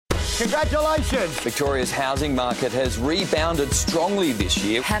Congratulations! Victoria's housing market has rebounded strongly this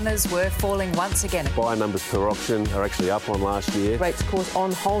year. Hammers were falling once again. Buyer numbers per auction are actually up on last year. Rates, of course,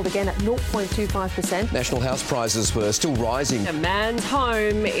 on hold again at 0.25%. National house prices were still rising. A man's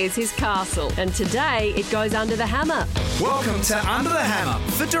home is his castle, and today it goes under the hammer. Welcome to Under the Hammer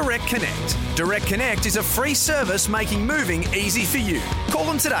for Direct Connect. Direct Connect is a free service making moving easy for you. Call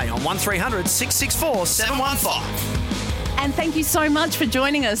them today on 1300 664 715. And thank you so much for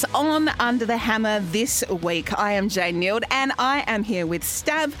joining us on Under the Hammer this week. I am Jane Nield and I am here with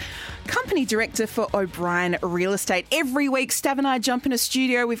Stav, Company Director for O'Brien Real Estate. Every week, Stav and I jump in a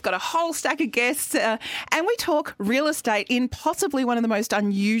studio. We've got a whole stack of guests and we talk real estate in possibly one of the most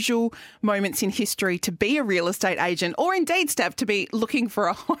unusual moments in history to be a real estate agent, or indeed, Stav, to be looking for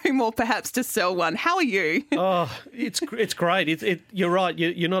a home or perhaps to sell one. How are you? Oh, it's great. You're right.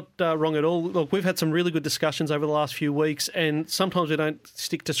 You're not wrong at all. Look, we've had some really good discussions over the last few weeks, and sometimes we don't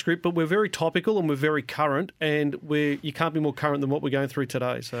stick to script, but we're very topical and we're very current, and you can't be more current than what we're going through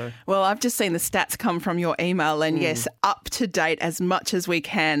today. So. Well, I've just seen the stats come from your email and yes, up to date as much as we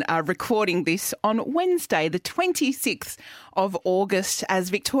can. Recording this on Wednesday, the 26th of August, as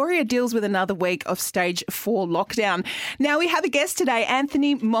Victoria deals with another week of stage 4 lockdown. Now we have a guest today,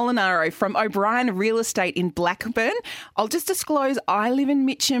 Anthony Molinaro from O'Brien Real Estate in Blackburn. I'll just disclose I live in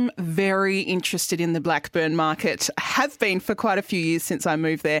Mitcham, very interested in the Blackburn market. Have been for quite a few years since I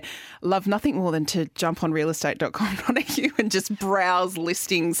moved there. Love nothing more than to jump on realestate.com.au and just browse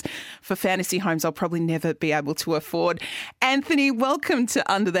listings for fantasy homes I'll probably never be able to afford. Anthony, welcome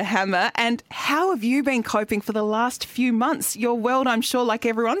to Under the Hammer. And how have you been coping for the last few months? Your world, I'm sure, like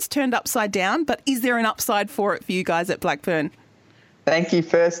everyone's, turned upside down, but is there an upside for it for you guys at Blackburn? Thank you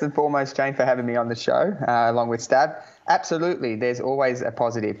first and foremost, Jane, for having me on the show, along with Stav. Absolutely, there's always a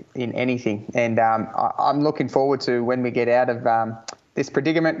positive in anything. And I'm looking forward to when we get out of this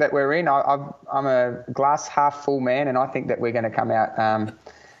predicament that we're in. I'm a glass half full man, and I think that we're going to come out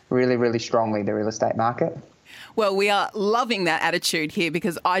really, really strongly, the real estate market. Well, we are loving that attitude here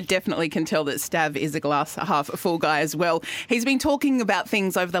because I definitely can tell that Stav is a glass half full guy as well. He's been talking about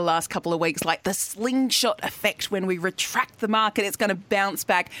things over the last couple of weeks like the slingshot effect. When we retract the market, it's going to bounce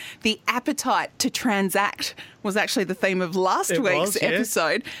back. The appetite to transact was actually the theme of last week's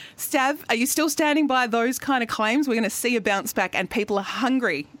episode. Stav, are you still standing by those kind of claims? We're going to see a bounce back and people are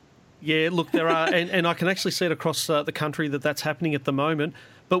hungry. Yeah, look, there are, and I can actually see it across the country that's happening at the moment.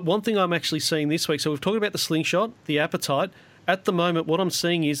 But one thing I'm actually seeing this week, so we've talked about the slingshot, the appetite. At the moment, what I'm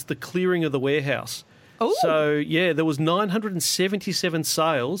seeing is the clearing of the warehouse. Ooh. So, yeah, there was 977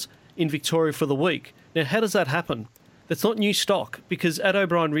 sales in Victoria for the week. Now, how does that happen? That's not new stock, because at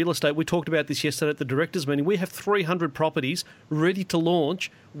O'Brien Real Estate, we talked about this yesterday at the directors' meeting, we have 300 properties ready to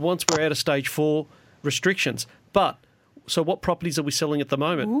launch once we're out of stage 4 restrictions. But, so what properties are we selling at the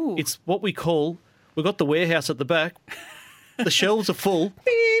moment? Ooh. It's what we call, we've got the warehouse at the back. The shelves are full.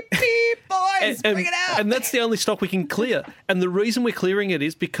 Beep, beep, boys, bring it out. And that's the only stock we can clear. And the reason we're clearing it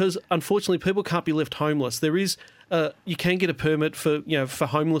is because, unfortunately, people can't be left homeless. There is, you can get a permit for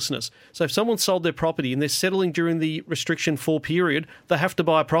homelessness. So if someone sold their property and they're settling during the restriction 4 period, they have to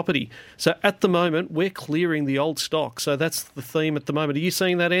buy a property. So at the moment, we're clearing the old stock. So that's the theme at the moment. Are you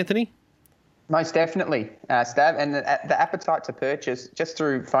seeing that, Anthony? Most definitely, Stav. And the appetite to purchase just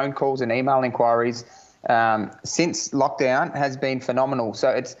through phone calls and email inquiries since lockdown has been phenomenal. So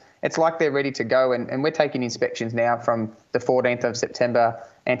it's like they're ready to go, and we're taking inspections now from the 14th of September,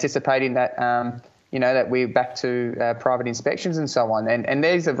 anticipating that that we're back to private inspections and so on. And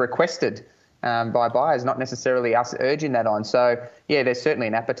these are requested by buyers, not necessarily us urging that on. So yeah, there's certainly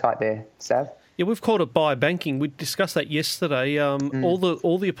an appetite there, Sav. Yeah, we've called it buyer banking. We discussed that yesterday. All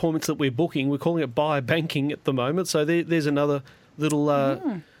the appointments that we're booking, we're calling it buyer banking at the moment. So there's another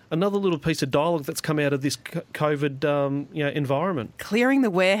little piece of dialogue that's come out of this COVID environment. Clearing the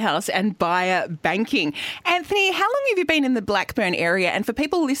warehouse and buyer banking. Anthony, how long have you been in the Blackburn area? And for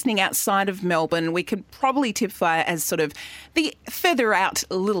people listening outside of Melbourne, we could probably typify it as sort of a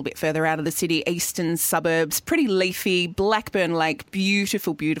little bit further out of the city, eastern suburbs, pretty leafy, Blackburn Lake,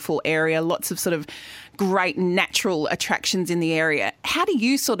 beautiful, beautiful area, lots of sort of great natural attractions in the area. How do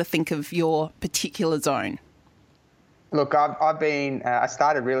you sort of think of your particular zone? Look, I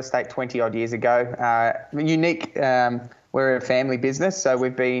started real estate 20-odd years ago. Unique, we're a family business, so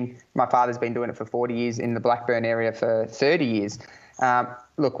my father's been doing it for 40 years, in the Blackburn area for 30 years.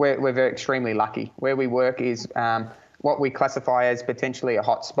 Look, we're very extremely lucky. Where we work is what we classify as potentially a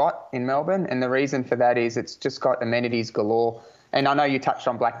hot spot in Melbourne, and the reason for that is it's just got amenities galore. And I know you touched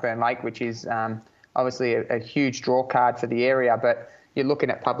on Blackburn Lake, which is obviously a huge draw card for the area, but you're looking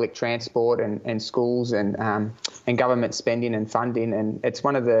at public transport and schools and government spending and funding, and it's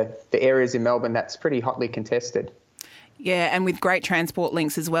one of the areas in Melbourne that's pretty hotly contested. Yeah, and with great transport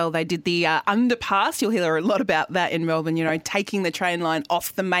links as well. They did the underpass. You'll hear a lot about that in Melbourne, taking the train line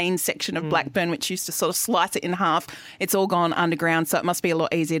off the main section of Blackburn, which used to sort of slice it in half. It's all gone underground, so it must be a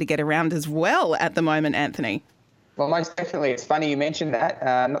lot easier to get around as well at the moment, Anthony. Well, most definitely. It's funny you mentioned that.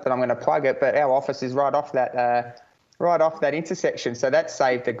 Not that I'm going to plug it, but our office is right off that intersection. So that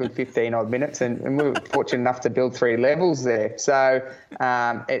saved a good 15 odd minutes, and we were fortunate enough to build 3 levels there. So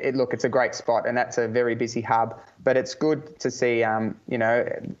it's a great spot, and that's a very busy hub. But it's good to see,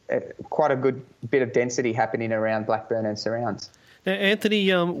 quite a good bit of density happening around Blackburn and surrounds. Now,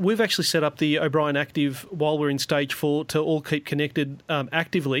 Anthony, we've actually set up the O'Brien Active while we're in stage 4 to all keep connected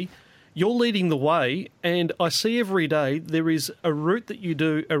actively. You're leading the way, and I see every day there is a route that you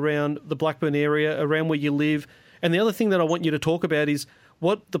do around the Blackburn area, around where you live. And the other thing that I want you to talk about is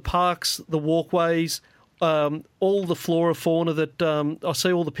what the parks, the walkways, all the flora, fauna that I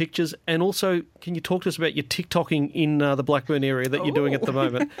see all the pictures, and also can you talk to us about your TikToking in the Blackburn area that you're doing at the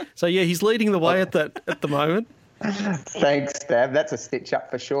moment? So, yeah, he's leading the way at the moment. Thanks, Stav. That's a stitch up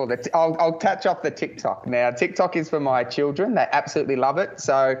for sure. I'll touch off the TikTok. Now, TikTok is for my children. They absolutely love it.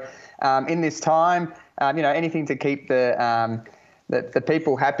 So in this time, anything to keep the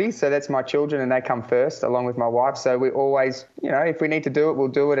people happy. So that's my children, and they come first along with my wife. So we always, if we need to do it, we'll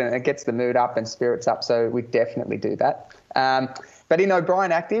do it, and it gets the mood up and spirits up. So we definitely do that. But in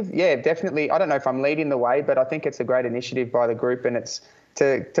O'Brien Active, yeah, definitely. I don't know if I'm leading the way, but I think it's a great initiative by the group, and it's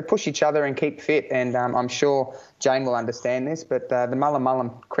to push each other and keep fit. And I'm sure Jane will understand this, but the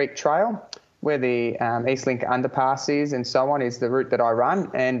Mullumbullen Creek Trail, where the Eastlink underpass is and so on, is the route that I run.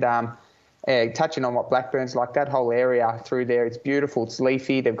 And touching on what Blackburn's like, that whole area through there, it's beautiful. It's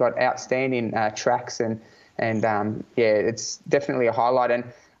leafy. They've got outstanding tracks and it's definitely a highlight. And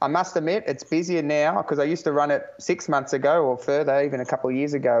I must admit, it's busier now because I used to run it 6 months ago or further, even a couple of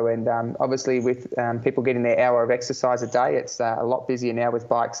years ago. And obviously with people getting their hour of exercise a day, it's a lot busier now with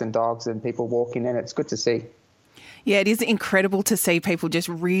bikes and dogs and people walking, and it's good to see. Yeah, it is incredible to see people just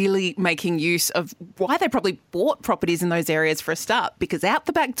really making use of why they probably bought properties in those areas for a start, because out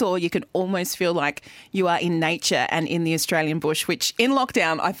the back door you can almost feel like you are in nature and in the Australian bush, which in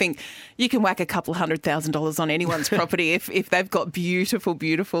lockdown I think you can whack a couple $100,000 on anyone's property if they've got beautiful,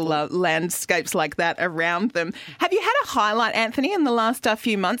 beautiful landscapes like that around them. Have you had a highlight, Anthony, in the last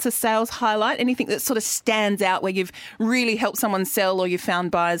few months, a sales highlight, anything that sort of stands out where you've really helped someone sell or you've found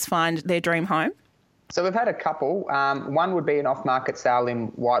buyers find their dream home? So we've had a couple. One would be an off-market sale in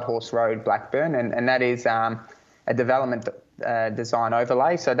Whitehorse Road, Blackburn, and that is a development design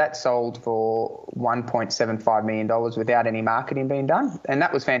overlay. So that sold for $1.75 million without any marketing being done. And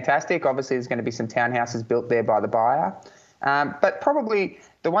that was fantastic. Obviously, there's going to be some townhouses built there by the buyer. But probably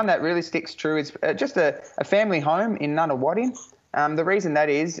the one that really sticks true is just a family home in Nunawading. The reason that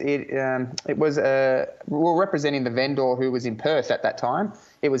is, it was we were representing the vendor who was in Perth at that time.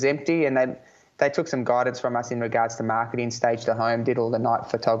 It was empty, and they took some guidance from us in regards to marketing, staged a home, did all the night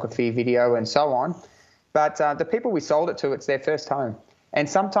photography, video, and so on. But the people we sold it to, it's their first home. And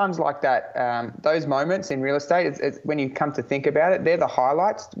sometimes like that, those moments in real estate, it's when you come to think about it, they're the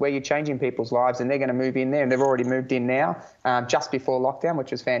highlights where you're changing people's lives, and they're going to move in there, and they've already moved in now, just before lockdown, which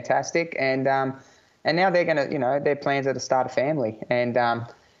was fantastic. And now they're going to, their plans are to start a family. And,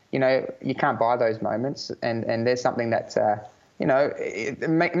 you can't buy those moments. And there's something that, it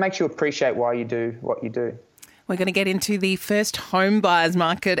makes you appreciate why you do what you do. We're going to get into the first home buyers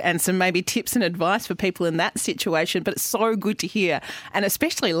market and some maybe tips and advice for people in that situation, but it's so good to hear, and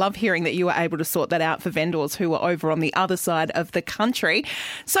especially love hearing that you were able to sort that out for vendors who are over on the other side of the country.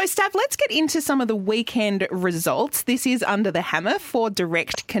 So, Stav, let's get into some of the weekend results. This is Under the Hammer for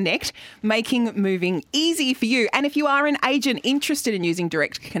Direct Connect, making moving easy for you. And if you are an agent interested in using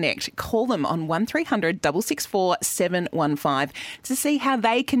Direct Connect, call them on 1300 664 715 to see how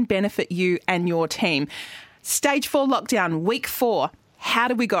they can benefit you and your team. Stage 4 lockdown, week 4. How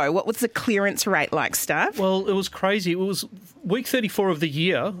did we go? What was the clearance rate like, Stav? Well, it was crazy. It was week 34 of the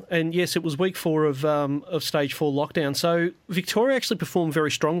year, and yes, it was week 4 of stage 4 lockdown. So Victoria actually performed very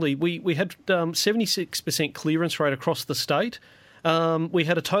strongly. We had 76% clearance rate across the state. We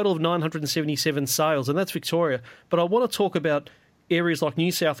had a total of 977 sales, and that's Victoria. But I want to talk about areas like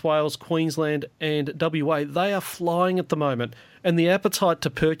New South Wales, Queensland and WA. They are flying at the moment, and the appetite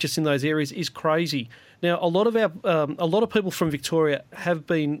to purchase in those areas is crazy. Now, a lot of people from Victoria have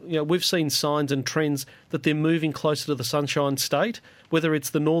been, we've seen signs and trends that they're moving closer to the Sunshine State, whether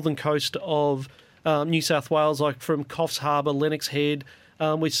it's the northern coast of New South Wales, like from Coffs Harbour, Lennox Head.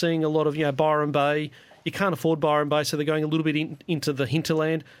 We're seeing a lot of, Byron Bay. you can't afford Byron Bay, so they're going a little bit into the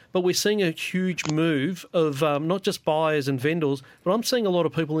hinterland. But we're seeing a huge move of not just buyers and vendors, but I'm seeing a lot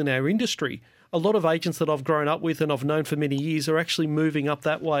of people in our industry. A lot of agents that I've grown up with and I've known for many years are actually moving up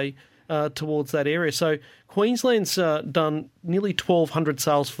that way towards that area. So Queensland's done nearly 1,200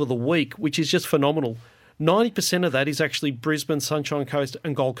 sales for the week, which is just phenomenal. 90% of that is actually Brisbane, Sunshine Coast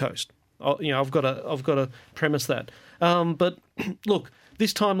and Gold Coast. I've got to premise that. But look,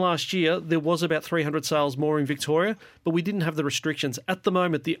 this time last year, there was about 300 sales more in Victoria, but we didn't have the restrictions. At the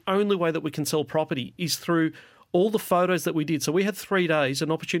moment, the only way that we can sell property is through all the photos that we did. So we had 3 days,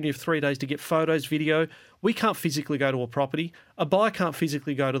 an opportunity of 3 days to get photos, video. We can't physically go to a property. A buyer can't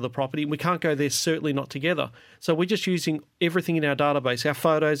physically go to the property. We can't go there, certainly not together. So we're just using everything in our database, our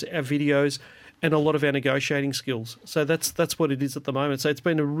photos, our videos, and a lot of our negotiating skills. So that's what it is at the moment. So it's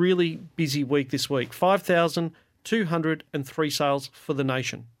been a really busy week this week. 5,203 sales for the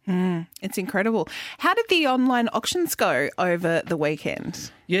nation. It's incredible. How did the online auctions go over the weekend?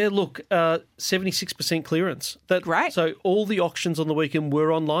 Yeah, look, 76% clearance. Great. So all the auctions on the weekend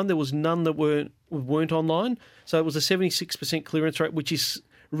were online. There was none that weren't online. So it was a 76% clearance rate, which is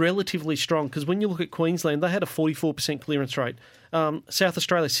relatively strong because when you look at Queensland, they had a 44% clearance rate. South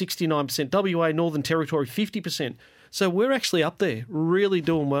Australia, 69%. WA, Northern Territory, 50%. So we're actually up there, really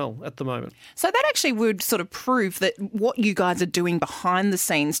doing well at the moment. So that actually would sort of prove that what you guys are doing behind the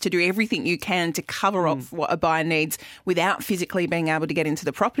scenes to do everything you can to cover off what a buyer needs without physically being able to get into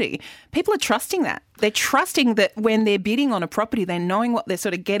the property. People are trusting that. They're trusting that when they're bidding on a property, they're knowing what they're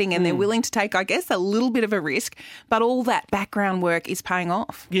sort of getting and they're willing to take, I guess, a little bit of a risk, but all that background work is paying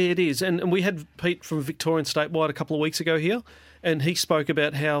off. Yeah, it is. And we had Pete from Victorian Statewide a couple of weeks ago here. And he spoke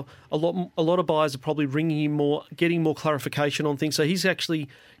about how a lot of buyers are probably ringing him more, getting more clarification on things. So he's actually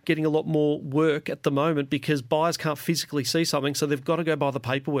getting a lot more work at the moment because buyers can't physically see something, so they've got to go by the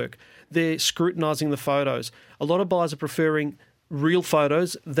paperwork. They're scrutinising the photos. A lot of buyers are preferring real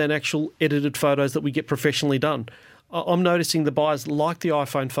photos than actual edited photos that we get professionally done. I'm noticing the buyers like the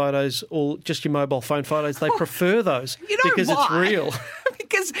iPhone photos or just your mobile phone photos. They prefer those because why? It's real.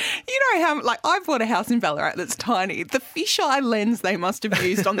 Because you know how, I've bought a house in Ballarat that's tiny. The fisheye lens they must have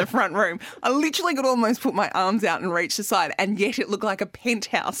used on the front room, I literally could almost put my arms out and reach the side, and yet it looked like a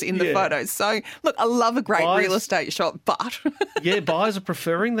penthouse in the photos. So, look, I love a great real estate shop, but... buyers are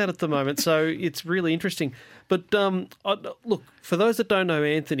preferring that at the moment, so it's really interesting. But, look, for those that don't know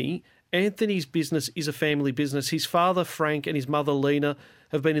Anthony's business is a family business. His father, Frank, and his mother, Lena,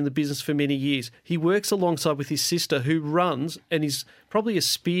 have been in the business for many years. He works alongside with his sister, who runs and is probably a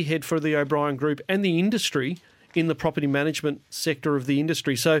spearhead for the O'Brien Group and the industry in the property management sector of the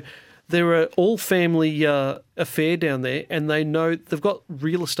industry. So they're an all-family affair down there, and they know they've got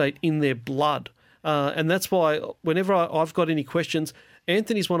real estate in their blood. And that's why whenever I've got any questions,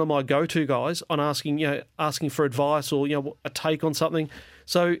 Anthony's one of my go-to guys on asking for advice or a take on something.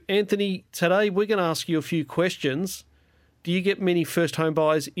 So, Anthony, today we're going to ask you a few questions. Do you get many first home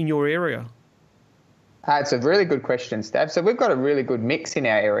buyers in your area? It's a really good question, Stav. So we've got a really good mix in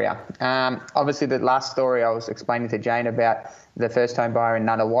our area. Obviously, the last story I was explaining to Jane about the first home buyer in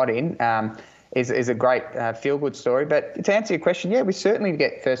Nunawading is a great feel-good story. But to answer your question, we certainly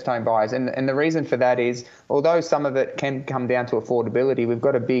get first home buyers. And the reason for that is, although some of it can come down to affordability, we've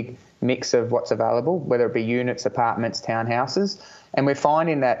got a big mix of what's available, whether it be units, apartments, townhouses. And we're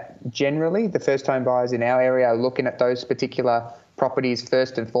finding that generally the first home buyers in our area are looking at those particular properties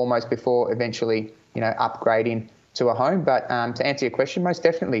first and foremost before eventually, upgrading to a home. But to answer your question, most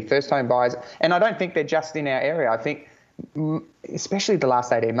definitely first home buyers. And I don't think they're just in our area. I think especially the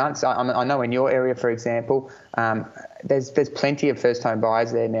last 18 months, I know in your area, for example, there's plenty of first home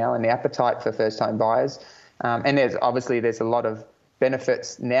buyers there now and the appetite for first home buyers. And there's a lot of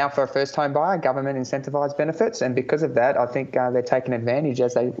benefits now for a first home buyer, government incentivised benefits, and because of that, I think they're taking advantage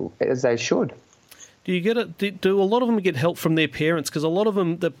as they should. Do you do a lot of them get help from their parents? Because a lot of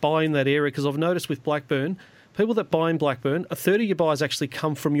them that buy in that area, because I've noticed with Blackburn, people that buy in Blackburn, a third of your buyers actually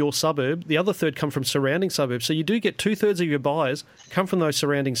come from your suburb, the other third come from surrounding suburbs. So you do get 2/3 of your buyers come from those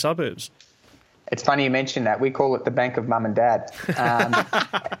surrounding suburbs. It's funny you mention that. We call it the bank of mum and dad. And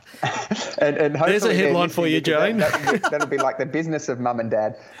there's a headline for you, Jane. That'll be like the business of mum and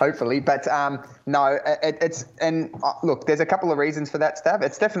dad, hopefully. But look, there's a couple of reasons for that, Stav.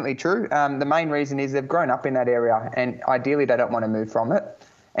 It's definitely true. The main reason is they've grown up in that area and ideally they don't want to move from it.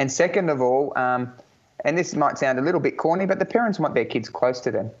 And second of all, and this might sound a little bit corny, but the parents want their kids close to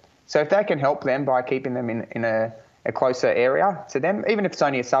them. So if they can help them by keeping them in a closer area to them, even if it's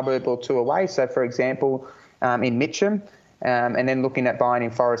only a suburb or two away. So, for example, in Mitcham, and then looking at buying in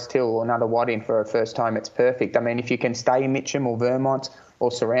Forest Hill or Nunawading for a first time, it's perfect. I mean, if you can stay in Mitcham or Vermont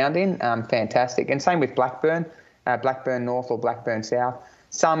or surrounding, fantastic. And same with Blackburn, Blackburn North or Blackburn South.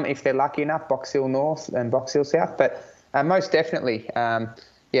 Some, if they're lucky enough, Box Hill North and Box Hill South. But most definitely,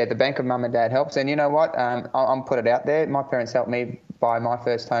 the Bank of Mum and Dad helps. And you know what? I'll put it out there. My parents helped me buy my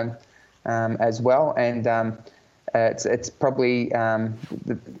first home as well. And it's probably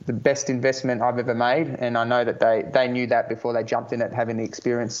the best investment I've ever made. And I know that they knew that before they jumped in it, having the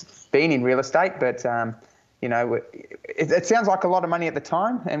experience being in real estate. But, it sounds like a lot of money at the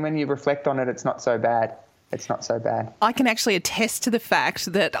time. And when you reflect on it, it's not so bad. It's not so bad. I can actually attest to the fact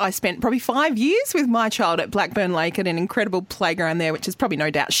that I spent probably 5 years with my child at Blackburn Lake at an incredible playground there, which is probably no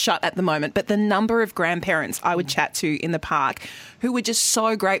doubt shut at the moment. But the number of grandparents I would chat to in the park who were just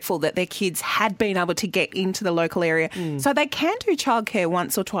so grateful that their kids had been able to get into the local area. So they can do childcare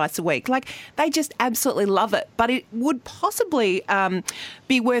once or twice a week. Like, they just absolutely love it. But it would possibly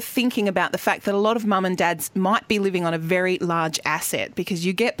be worth thinking about the fact that a lot of mum and dads might be living on a very large asset, because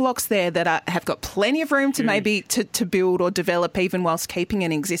you get blocks there that have got plenty of room to maybe to build or develop even whilst keeping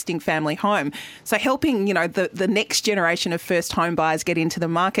an existing family home. So helping, the next generation of first home buyers get into the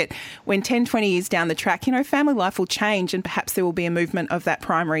market when 10, 20 years down the track, family life will change and perhaps there will be a movement of that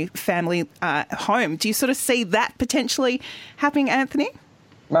primary family home. Do you sort of see that potentially happening, Anthony?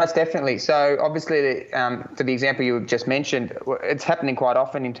 Most definitely. So obviously, for the example you just mentioned, it's happening quite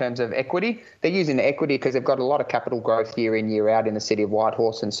often in terms of equity. They're using the equity because they've got a lot of capital growth year in, year out in the city of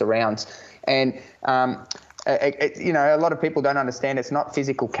Whitehorse and surrounds. And, a lot of people don't understand it's not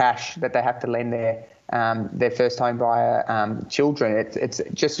physical cash that they have to lend their first home buyer children. It's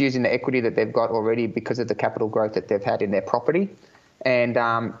just using the equity that they've got already because of the capital growth that they've had in their property. And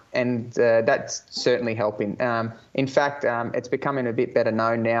that's certainly helping. In fact, it's becoming a bit better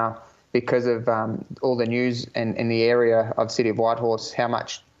known now because of all the news in the area of City of Whitehorse, how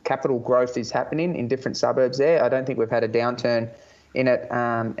much capital growth is happening in different suburbs there. I don't think we've had a downturn in it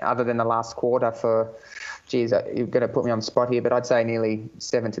other than the last quarter for, you're going to put me on the spot here, but I'd say nearly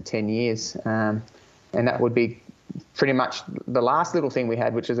 7 to 10 years. And that would be pretty much the last little thing we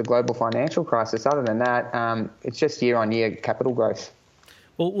had, which is a global financial crisis. Other than that, it's just year-on-year capital growth.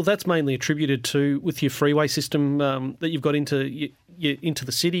 Well, that's mainly attributed to with your freeway system that you've got into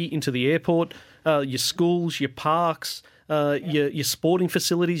the city, into the airport, your schools, your parks, your sporting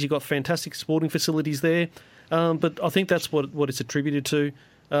facilities. You've got fantastic sporting facilities there. But I think that's what it's attributed to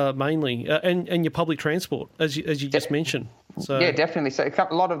mainly, and your public transport, as you just mentioned. So. Yeah, definitely. So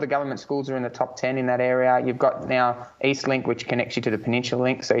a lot of the government schools are in the top 10 in that area. You've got now Eastlink, which connects you to the Peninsula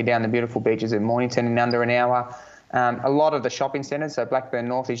Link, so you're down the beautiful beaches of Mornington in under an hour. A lot of the shopping centres, so Blackburn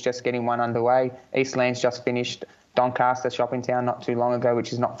North is just getting one underway. Eastland's just finished. Doncaster shopping town not too long ago,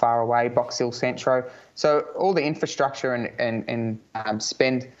 which is not far away. Box Hill Centro. So all the infrastructure and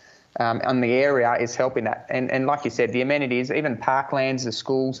spend on the area is helping that. And like you said, the amenities, even parklands, the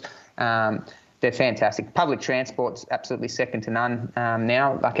schools, they're fantastic. Public transport's absolutely second to none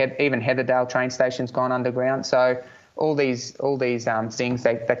now. Like even Heatherdale train station's gone underground. So all these things,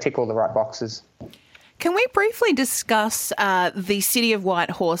 they tick all the right boxes. Can we briefly discuss the City of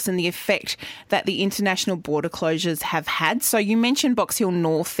Whitehorse and the effect that the international border closures have had? So you mentioned Box Hill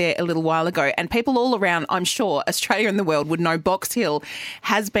North there a little while ago, and people all around, I'm sure, Australia and the world would know Box Hill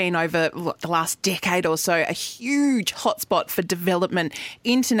has been over the last decade or so a huge hotspot for development,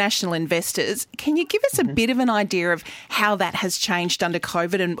 international investors. Can you give us a bit of an idea of how that has changed under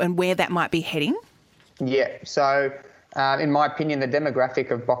COVID and where that might be heading? Yeah, so... in my opinion, the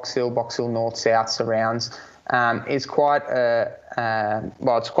demographic of Box Hill North, South surrounds is quite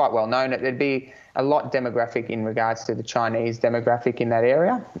it's quite well known. It'd be a lot demographic in regards to the Chinese demographic in that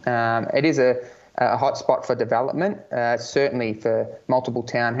area. It is a hotspot for development, certainly for multiple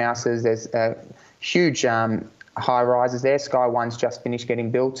townhouses. There's huge high rises there. Sky One's just finished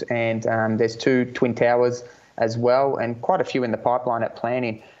getting built, and there's 2 twin towers as well, and quite a few in the pipeline at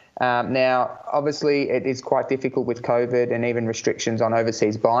planning. Now, obviously, it is quite difficult with COVID and even restrictions on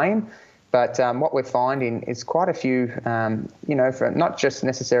overseas buying. But what we're finding is quite a few, for not just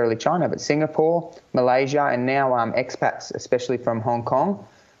necessarily China, but Singapore, Malaysia, and now expats, especially from Hong Kong,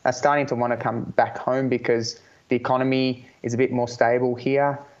 are starting to want to come back home because the economy is a bit more stable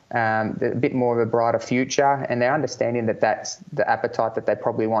here, a bit more of a brighter future, and they're understanding that that's the appetite that they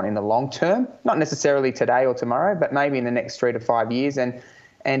probably want in the long term, not necessarily today or tomorrow, but maybe in the next 3 to 5 years.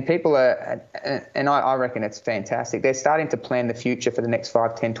 And people are, and I reckon it's fantastic. They're starting to plan the future for the next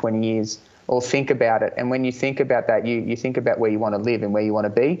 5, 10, 20 years or think about it. And when you think about that, you think about where you want to live and where you want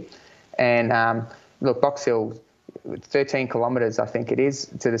to be. And look, Box Hill, 13 kilometres, I think it is,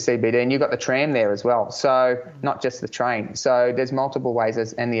 to the CBD. And you've got the tram there as well. So not just the train. So there's multiple ways,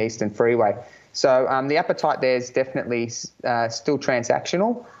 and the Eastern Freeway. So the appetite there is definitely still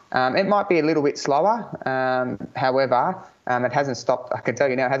transactional. It might be a little bit slower. However, it hasn't stopped. I can tell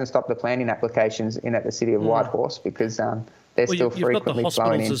you now, it hasn't stopped the planning applications in at the City of Whitehorse because they're still frequently flowing in. You've got the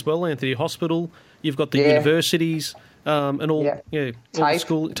hospitals as well, Anthony. Hospital. You've got the universities and all. Yeah. All TAFE, the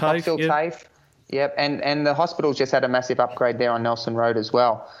school. Box Hill TAFE. Yep, and the hospital's just had a massive upgrade there on Nelson Road as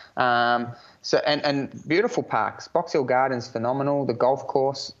well. So beautiful parks. Box Hill Gardens phenomenal. The golf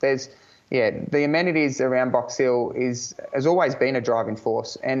course. The amenities around Box Hill has always been a driving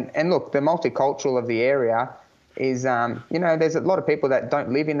force. And look, the multicultural of the area is, there's a lot of people that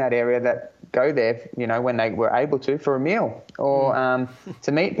don't live in that area that go there, when they were able to for a meal or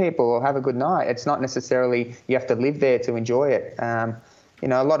to meet people or have a good night. It's not necessarily you have to live there to enjoy it.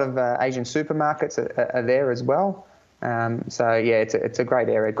 A lot of Asian supermarkets are there as well. It's a great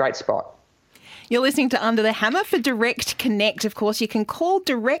area, great spot. You're listening to Under the Hammer for Direct Connect. Of course, you can call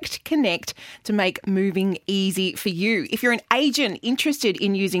Direct Connect to make moving easy for you. If you're an agent interested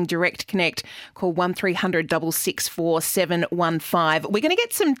in using Direct Connect, call 1300 664 715. We're going to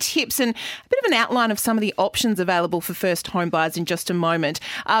get some tips and a bit of an outline of some of the options available for first home buyers in just a moment.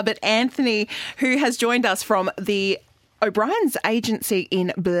 But Anthony, who has joined us from the O'Brien's agency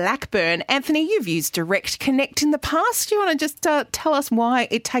in Blackburn. Anthony, you've used Direct Connect in the past. Do you want to just tell us why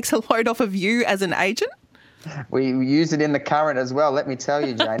it takes a load off of you as an agent? We use it in the current as well, let me tell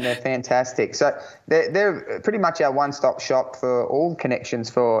you, Jane. They're fantastic. So they're pretty much our one-stop shop for all connections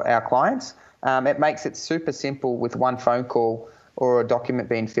for our clients. It makes it super simple with one phone call or a document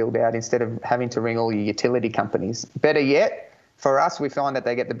being filled out instead of having to ring all your utility companies. Better yet, for us, we find that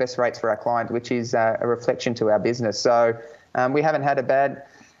they get the best rates for our clients, which is a reflection to our business. So we haven't had a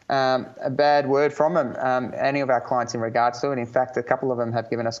bad word from them, any of our clients in regards to it. In fact, a couple of them have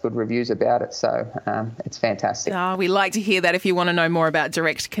given us good reviews about it. So it's fantastic. Oh, we like to hear that. If you want to know more about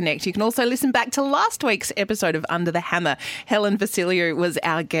Direct Connect, you can also listen back to last week's episode of Under the Hammer. Helen Vasiliou was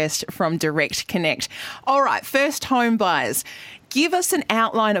our guest from Direct Connect. All right, first home buyers. Give us an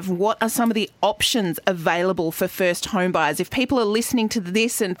outline of what are some of the options available for first home buyers. If people are listening to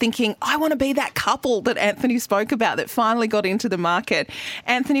this and thinking, I want to be that couple that Anthony spoke about that finally got into the market.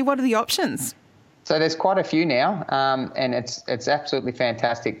 Anthony, what are the options? So there's quite a few now, and it's absolutely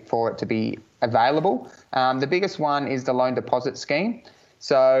fantastic for it to be available. The biggest one is the loan deposit scheme.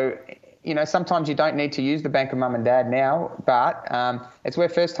 So, sometimes you don't need to use the bank of mum and dad now, but it's where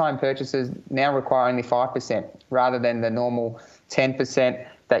first-time purchasers now require only 5% rather than the normal 10%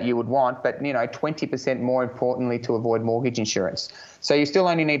 that you would want, but 20% more importantly to avoid mortgage insurance. So you still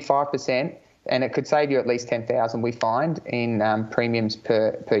only need 5%, and it could save you at least $10,000, we find, in premiums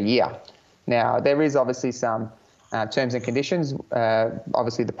per year. Now there is obviously some terms and conditions.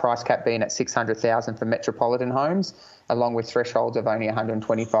 Obviously the price cap being at $600,000 for metropolitan homes, along with thresholds of only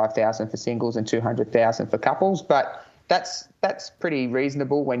 $125,000 for singles and $200,000 for couples. But that's pretty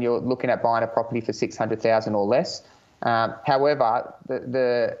reasonable when you're looking at buying a property for $600,000 or less. However,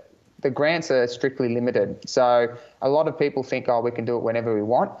 the grants are strictly limited. So a lot of people think, we can do it whenever we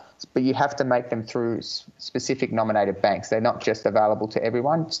want, but you have to make them through specific nominated banks. They're not just available to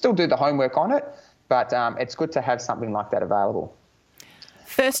everyone. Still do the homework on it, but it's good to have something like that available.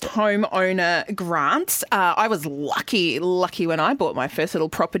 First home owner grants. I was lucky when I bought my first little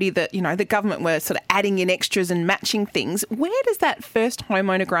property that, the government were sort of adding in extras and matching things. Where does that first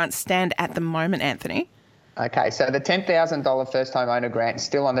homeowner grant stand at the moment, Anthony? Okay, so the $10,000 first home owner grant is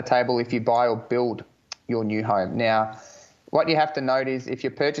still on the table if you buy or build your new home. Now, what you have to note is if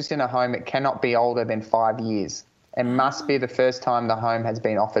you're purchasing a home, it cannot be older than 5 years. It must be the first time the home has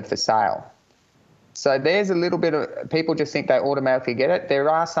been offered for sale. So there's a little bit of, people just think they automatically get it. There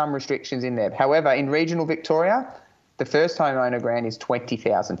are some restrictions in there. However, in regional Victoria, the first home owner grant is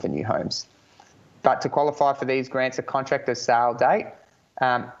 $20,000 for new homes. But to qualify for these grants, a contractor's sale date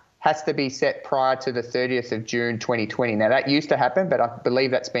has to be set prior to the 30th of June 2020. Now, that used to happen, but I believe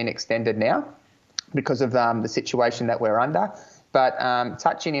that's been extended now because of the situation that we're under. But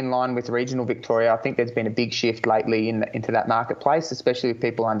touching in line with regional Victoria, I think there's been a big shift lately into that marketplace, especially with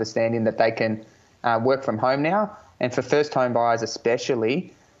people understanding that they can work from home now. And for first home buyers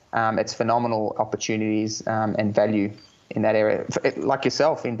especially, it's phenomenal opportunities and value in that area, like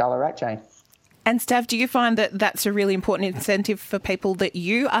yourself in Ballarat, Jane. And Stav, do you find that that's a really important incentive for people that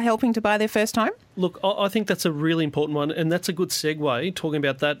you are helping to buy their first home? Look, I think that's a really important one, and that's a good segue, talking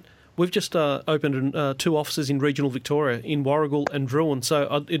about that. We've just opened 2 offices in regional Victoria, in Warragul and Drouin,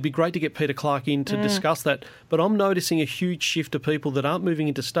 so it'd be great to get Peter Clark in to discuss that. But I'm noticing a huge shift of people that aren't moving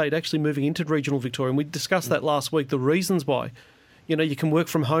into state, actually moving into regional Victoria, and we discussed that last week, the reasons why. you can work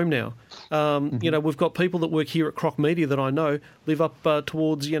from home now. We've got people that work here at Croc Media that I know live up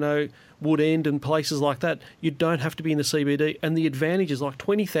towards, Wood End and places like that. You don't have to be in the CBD. And the advantage is like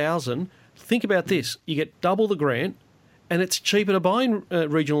 $20,000. Think about this. You get double the grant and it's cheaper to buy in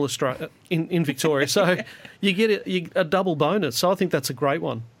regional Australia, in Victoria. So you get a double bonus. So I think that's a great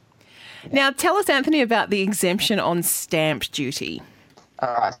one. Now, tell us, Anthony, about the exemption on stamp duty.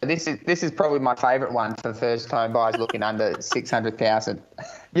 All right, so this is probably my favourite one for first home buyers looking under 600,000.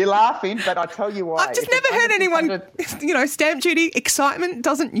 You're laughing, but I tell you why. I've just never heard anyone, stamp duty excitement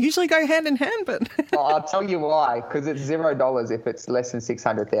doesn't usually go hand in hand, but well, I'll tell you why, because it's $0 if it's less than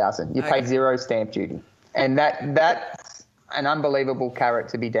 600,000. You pay zero stamp duty, and that's an unbelievable carrot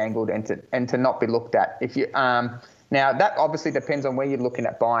to be dangled and to not be looked at. If you now that obviously depends on where you're looking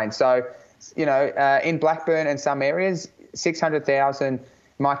at buying. So, in Blackburn and some areas, 600,000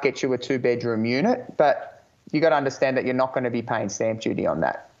 might get you a 2-bedroom unit, but you got to understand that you're not going to be paying stamp duty on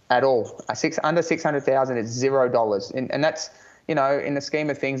that at all. Under 600,000 is $0, and that's in the scheme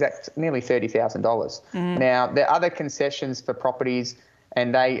of things that's nearly $30,000. Now there are other concessions for properties,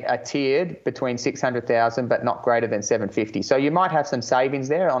 and they are tiered between 600,000 but not greater than 750. So you might have some savings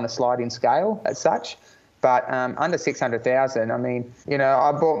there on a sliding scale as such. But under 600,000,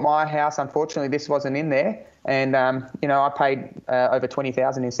 I bought my house. Unfortunately, this wasn't in there, and I paid over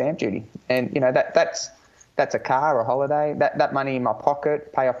 20,000 in stamp duty, and that's a car, a holiday, that money in my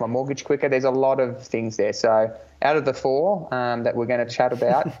pocket, pay off my mortgage quicker. There's a lot of things there. So out of the four that we're going to chat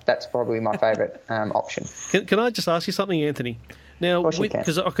about, that's probably my favourite option. Can I just ask you something, Anthony? Now,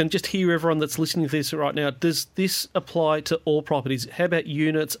 because I can just hear everyone that's listening to this right now, does this apply to all properties? How about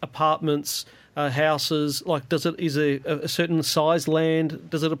units, apartments, houses? Is a certain size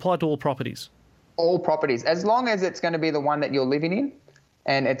land? Does it apply to all properties? All properties, as long as it's going to be the one that you're living in,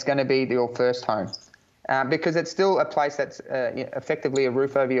 and it's going to be your first home, because it's still a place that's effectively a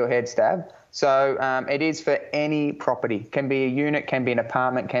roof over your head, Stav. So it is for any property. Can be a unit, can be an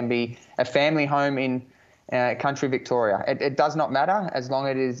apartment, can be a family home in country Victoria. It does not matter as long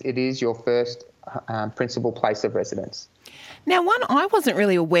as it is your first principal place of residence. Now, one I wasn't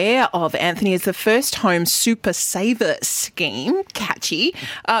really aware of, Anthony, is the First Home Super Saver Scheme. Catchy.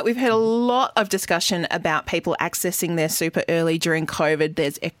 We've had a lot of discussion about people accessing their super early during COVID.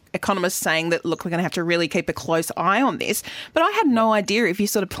 There's economists saying that, look, we're going to have to really keep a close eye on this. But I had no idea if you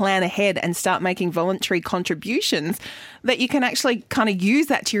sort of plan ahead and start making voluntary contributions that you can actually kind of use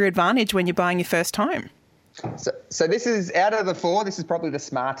that to your advantage when you're buying your first home. So this is, out of the four, this is probably the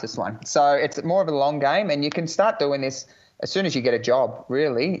smartest one. So it's more of a long game, and you can start doing this as soon as you get a job,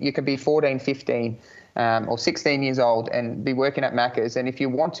 really. You can be 14, 15 or 16 years old and be working at Macca's. And if you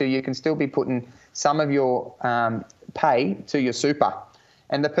want to, you can still be putting some of your pay to your super.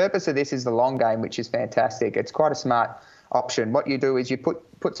 And the purpose of this is the long game, which is fantastic. It's quite a smart option. What you do is you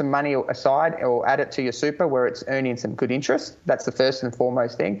put some money aside or add it to your super where it's earning some good interest. That's the first and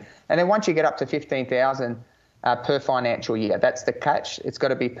foremost thing. And then once you get up to 15,000 per financial year, that's the catch. It's got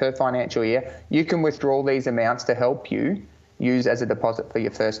to be per financial year. You can withdraw these amounts to help you use as a deposit for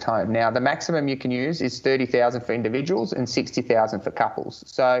your first home. Now, the maximum you can use is 30,000 for individuals and 60,000 for couples.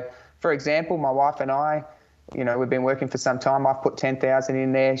 So, for example, my wife and I, we've been working for some time. I've put 10,000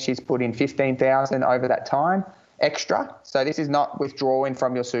 in there. She's put in 15,000 over that time extra. So this is not withdrawing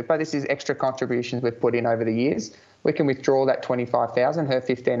from your super. This is extra contributions we've put in over the years. We can withdraw that 25,000, her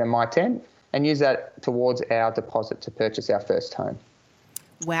 15 and my 10, and use that towards our deposit to purchase our first home.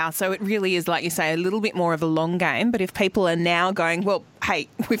 Wow. So it really is, like you say, a little bit more of a long game. But if people are now going, well, hey,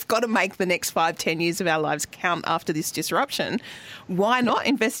 we've got to make the next 5-10 years of our lives count after this disruption, why not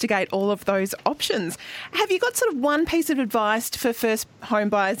investigate all of those options? Have you got sort of one piece of advice for first home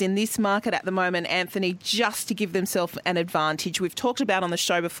buyers in this market at the moment, Anthony, just to give themselves an advantage? We've talked about on the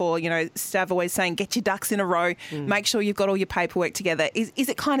show before, Stav always saying, get your ducks in a row, make sure you've got all your paperwork together. Is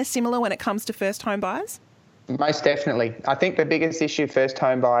it kind of similar when it comes to first home buyers? Most definitely. I think the biggest issue first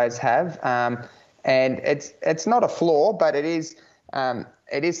home buyers have, and it's not a flaw, but it is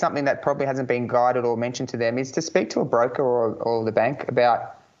something that probably hasn't been guided or mentioned to them, is to speak to a broker or the bank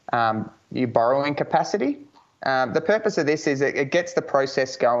about your borrowing capacity. The purpose of this is it gets the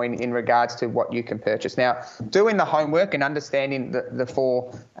process going in regards to what you can purchase. Now, doing the homework and understanding the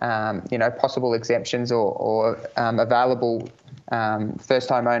four possible exemptions or available first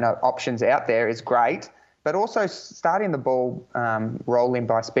home owner options out there is great. But also starting the ball rolling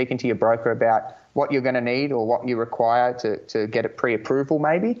by speaking to your broker about what you're going to need or what you require to get it pre-approval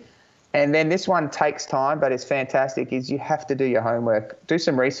maybe. And then this one takes time, but it's fantastic, is you have to do your homework. Do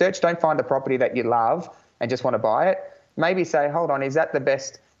some research. Don't find a property that you love and just want to buy it. Maybe say, hold on, is that the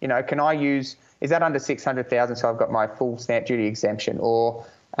best, can I use is that under 600,000? So I've got my full stamp duty exemption, or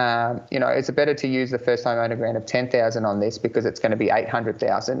is it better to use the first home owner grant of 10,000 on this because it's going to be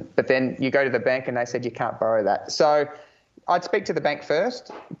 800,000? But then you go to the bank and they said you can't borrow that. So I'd speak to the bank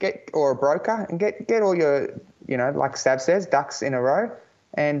first, or a broker, and get all your, like Stav says, ducks in a row.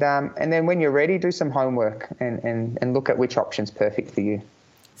 And then when you're ready, do some homework and look at which option's perfect for you.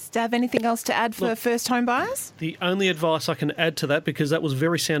 Stav, anything else to add for first home buyers? The only advice I can add to that, because that was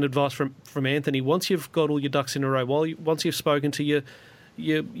very sound advice from Anthony, once you've got all your ducks in a row, once you've spoken to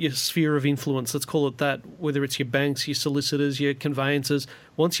your sphere of influence, let's call it that, whether it's your banks, your solicitors, your conveyancers,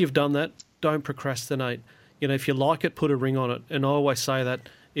 once you've done that, don't procrastinate. If you like it, put a ring on it. And I always say that,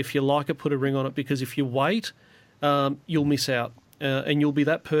 if you like it, put a ring on it, because if you wait, you'll miss out. And you'll be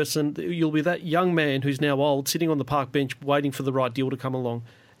that person, you'll be that young man who's now old, sitting on the park bench waiting for the right deal to come along.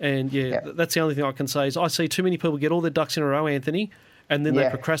 And, that's the only thing I can say is I see too many people get all their ducks in a row, Anthony, and then they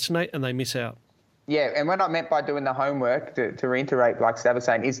procrastinate and they miss out. Yeah, and what I meant by doing the homework, to reiterate, like Stav was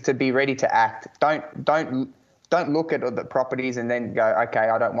saying, is to be ready to act. Don't look at the properties and then go, okay,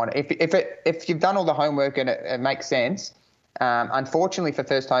 I don't want it. If you've done all the homework and it makes sense, unfortunately for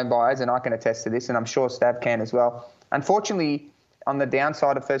first home buyers, and I can attest to this, and I'm sure Stav can as well, unfortunately, on the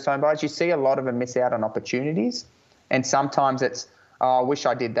downside of first home buyers, you see a lot of them miss out on opportunities. And sometimes it's, I wish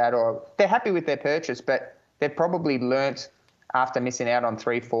I did that, or they're happy with their purchase, but they've probably learnt after missing out on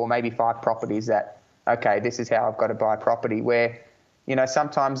 3, 4, maybe 5 properties that, okay, this is how I've got to buy a property. Where,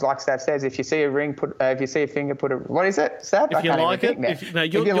 sometimes, like Stav says, if you see a ring, if you see a finger, put a, what is it, Stav? If you like it,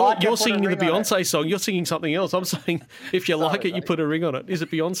 you're singing the Beyonce song. You're singing something else. I'm saying, if you like it, you put a ring on it. Is it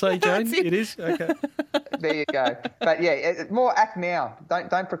Beyonce, Jane? It is? Okay. There you go. But more act now.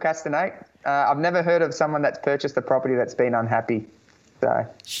 Don't procrastinate. I've never heard of someone that's purchased a property that's been unhappy. So.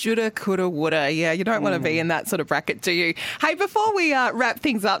 Shoulda, coulda, woulda. Yeah, you don't want to be in that sort of bracket, do you? Hey, before we wrap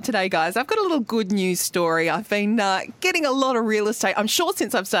things up today, guys, I've got a little good news story. I've been getting a lot of real estate, I'm sure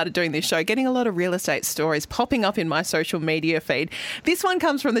since I've started doing this show, getting a lot of real estate stories popping up in my social media feed. This one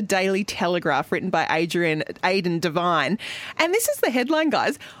comes from the Daily Telegraph, written by Aidan Devine. And this is the headline,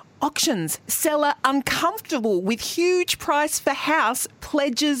 guys. Auctions. Seller uncomfortable with huge price for house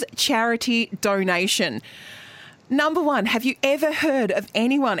pledges charity donation. Number one, have you ever heard of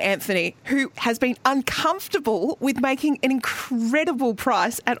anyone, Anthony, who has been uncomfortable with making an incredible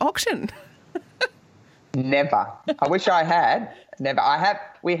price at auction? Never. I wish I had. Never.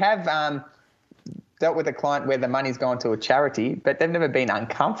 We have dealt with a client where the money's gone to a charity, but they've never been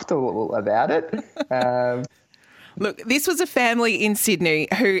uncomfortable about it. Look, this was a family in Sydney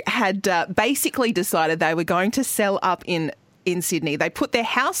who had basically decided they were going to sell up in Sydney. They put their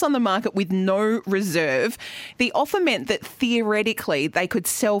house on the market with no reserve. The offer meant that theoretically they could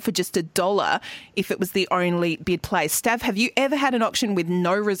sell for just $1 if it was the only bid placed. Stav, have you ever had an auction with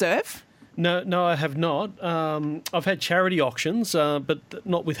no reserve? No, I have not. I've had charity auctions, but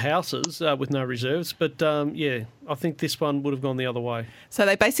not with houses, with no reserves. But, I think this one would have gone the other way. So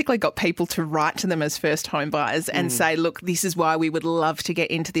they basically got people to write to them as first home buyers and say, look, this is why we would love to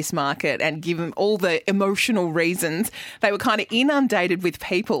get into this market, and give them all the emotional reasons. They were kind of inundated with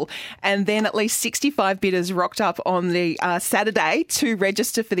people. And then at least 65 bidders rocked up on the Saturday to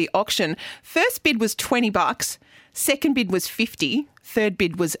register for the auction. First bid was $20. Second bid was $50. Third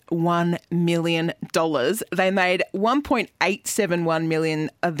bid was $1 million. They made $1.871 million,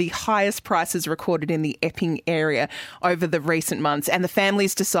 of the highest prices recorded in the Epping area over the recent months. And the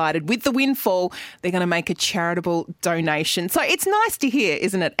families decided, with the windfall, they're going to make a charitable donation. So it's nice to hear,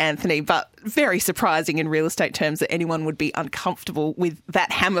 isn't it, Anthony? But very surprising in real estate terms that anyone would be uncomfortable with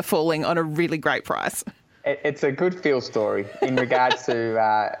that hammer falling on a really great price. It's a good feel story in regards to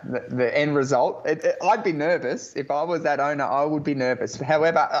the end result. I'd be nervous. If I was that owner, I would be nervous.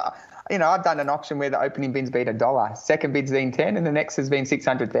 However, I've done an auction where the opening bid's been $1, second bid's been $10, and the next has been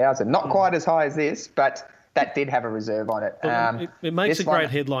 $600,000. Not quite as high as this, but that did have a reserve on it. It makes a great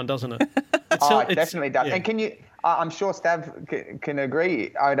headline, doesn't it? It definitely does. Yeah. And can you? I'm sure Stav can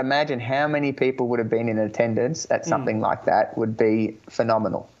agree. I would imagine how many people would have been in attendance at something like that would be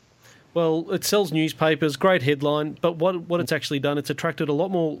phenomenal. Well, it sells newspapers, great headline, but what it's actually done, it's attracted a lot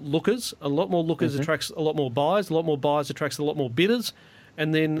more lookers. A lot more lookers attracts a lot more buyers. A lot more buyers attracts a lot more bidders,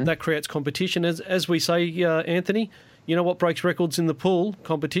 and then that creates competition. As we say, Anthony, you know what breaks records in the pool?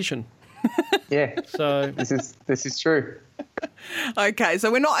 Competition. Yeah. So this is true. Okay,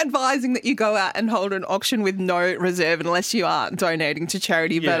 so we're not advising that you go out and hold an auction with no reserve unless you are donating to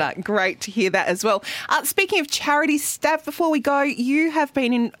charity, but great to hear that as well. Speaking of charity, Stav, before we go, you have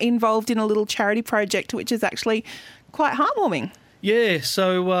been involved in a little charity project which is actually quite heartwarming. Yeah,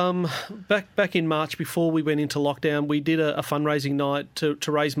 so back in March, before we went into lockdown, we did a fundraising night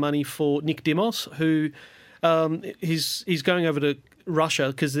to raise money for Nick Dimos, who he's going over to Russia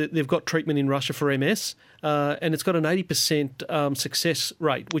because they've got treatment in Russia for MS, and it's got an 80% success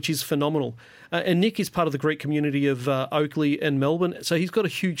rate, which is phenomenal. And Nick is part of the Greek community of Oakley and Melbourne, so he's got a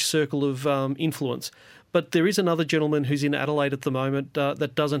huge circle of influence. But there is another gentleman who's in Adelaide at the moment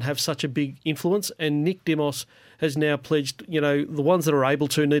that doesn't have such a big influence, and Nick Dimos has now pledged, the ones that are able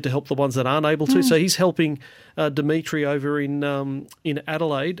to need to help the ones that aren't able to. So he's helping Dimitri over in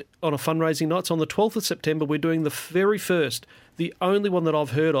Adelaide on a fundraising night. So on the 12th of September, we're doing the very first, the only one that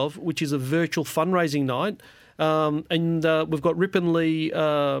I've heard of, which is a virtual fundraising night. And we've got Rip and Lee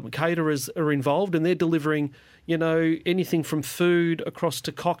caterers are involved, and they're delivering, anything from food across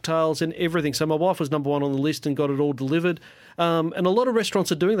to cocktails and everything. So my wife was number one on the list and got it all delivered. And a lot of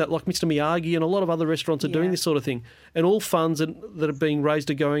restaurants are doing that, like Mr. Miyagi, and a lot of other restaurants are doing this sort of thing. And all funds that are being raised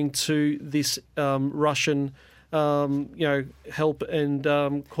are going to this Russian help and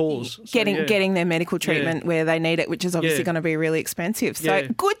cause. Getting their medical treatment where they need it, which is obviously going to be really expensive. So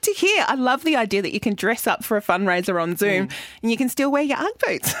good to hear. I love the idea that you can dress up for a fundraiser on Zoom and you can still wear your Ugg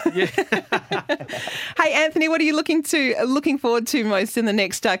boots. Hey, Anthony, what are you looking forward to most in the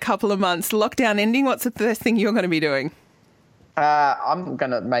next couple of months? Lockdown ending, what's the first thing you're going to be doing? I'm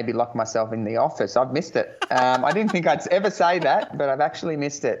going to maybe lock myself in the office. I've missed it. I didn't think I'd ever say that, but I've actually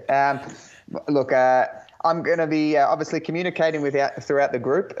missed it. I'm going to be obviously communicating throughout the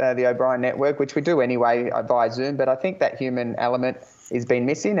group, the O'Brien Network, which we do anyway via Zoom, but I think that human element has been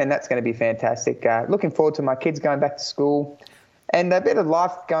missing, and that's going to be fantastic. Looking forward to my kids going back to school and a bit of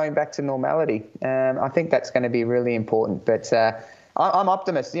life going back to normality. I think that's going to be really important, but I'm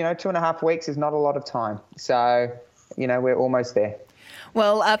optimist. 2.5 weeks is not a lot of time. So, we're almost there.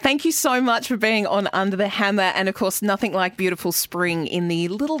 Well, thank you so much for being on Under the Hammer, and of course, nothing like beautiful spring in the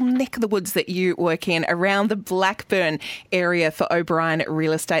little neck of the woods that you work in around the Blackburn area for O'Brien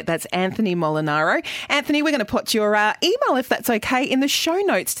Real Estate. That's Anthony Molinaro. Anthony, we're going to put your email, if that's okay, in the show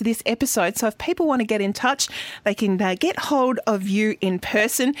notes to this episode. So if people want to get in touch, they can get hold of you in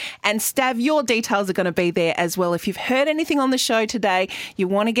person. And Stav, your details are going to be there as well. If you've heard anything on the show today, you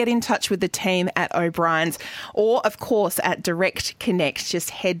want to get in touch with the team at O'Brien's, or of course at Direct Connect.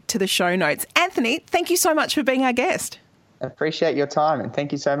 Just head to the show notes. Anthony, thank you so much for being our guest. Appreciate your time, and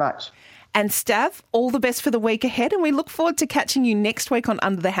thank you so much. And Stav, all the best for the week ahead, and we look forward to catching you next week on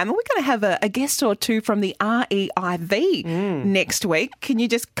Under the Hammer. We're going to have a guest or two from the REIV next week. Can you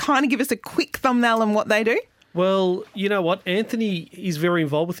just kind of give us a quick thumbnail on what they do? Well, you know what? Anthony is very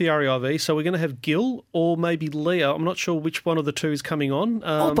involved with the REIV, so we're going to have Gil or maybe Leah. I'm not sure which one of the two is coming on.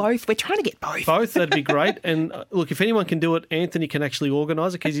 Or both. We're trying to get both. Both, that'd be great. And look, if anyone can do it, Anthony can actually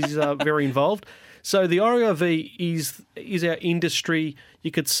organise it because he's very involved. So the REIV is our industry,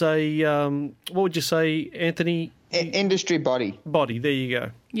 you could say, what would you say, Anthony? Industry body. Body, there you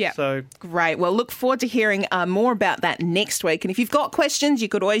go. Yeah. So great. Well, look forward to hearing more about that next week. And if you've got questions, you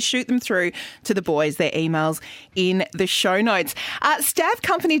could always shoot them through to the boys, their emails in the show notes. Stav,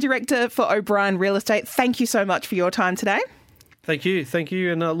 Company Director for O'Brien Real Estate, thank you so much for your time today. Thank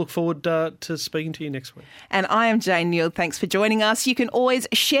you, and I look forward to speaking to you next week. And I am Jane Neal. Thanks for joining us. You can always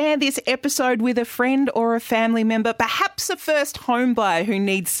share this episode with a friend or a family member, perhaps a first home buyer who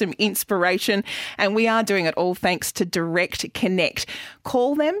needs some inspiration. And we are doing it all thanks to Direct Connect.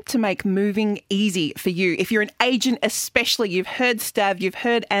 Call them to make moving easy for you. If you're an agent especially, you've heard Stav, you've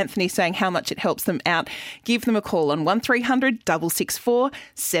heard Anthony saying how much it helps them out. Give them a call on 1300 664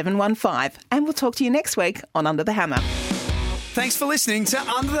 715. And we'll talk to you next week on Under the Hammer. Thanks for listening to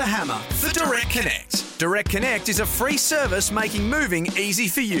Under the Hammer for Direct Connect. Direct Connect is a free service making moving easy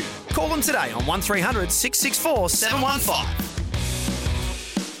for you. Call them today on 1300 664 715.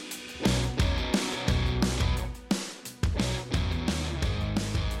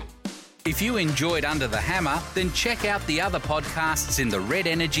 If you enjoyed Under the Hammer, then check out the other podcasts in the Red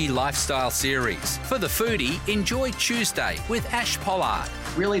Energy Lifestyle series. For the foodie, enjoy Tuesday with Ash Pollard.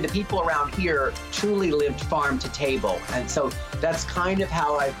 Really, the people around here truly lived farm to table. And so that's kind of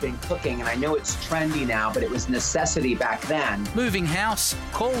how I've been cooking. And I know it's trendy now, but it was necessity back then. Moving house?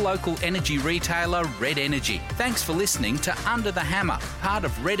 Call local energy retailer Red Energy. Thanks for listening to Under the Hammer, part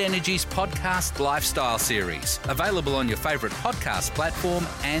of Red Energy's podcast lifestyle series. Available on your favourite podcast platform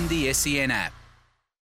and the SEN app.